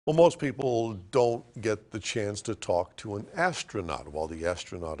Well, most people don't get the chance to talk to an astronaut while the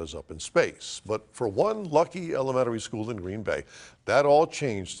astronaut is up in space. But for one lucky elementary school in Green Bay, that all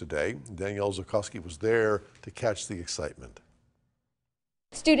changed today. Danielle Zukowski was there to catch the excitement.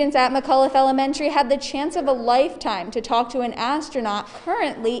 Students at McAuliffe Elementary had the chance of a lifetime to talk to an astronaut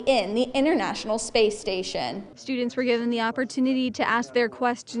currently in the International Space Station. Students were given the opportunity to ask their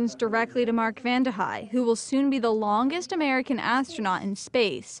questions directly to Mark Vande Hei, who will soon be the longest American astronaut in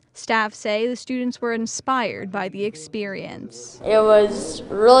space. Staff say the students were inspired by the experience. It was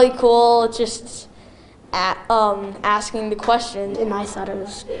really cool just asking the questions. And I thought it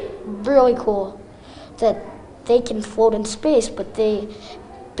was really cool that they can float in space, but they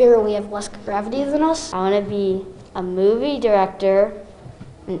barely have less gravity than us. I want to be a movie director,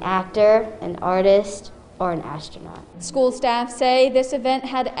 an actor, an artist, or an astronaut. School staff say this event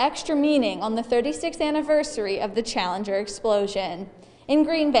had extra meaning on the 36th anniversary of the Challenger explosion. In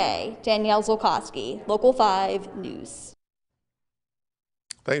Green Bay, Danielle Zukowski, Local 5 News.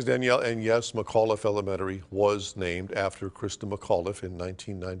 Thanks, Danielle. And yes, McAuliffe Elementary was named after Krista McAuliffe in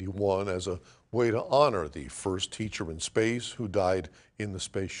 1991 as a way to honor the first teacher in space who died in the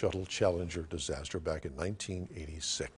Space Shuttle Challenger disaster back in 1986.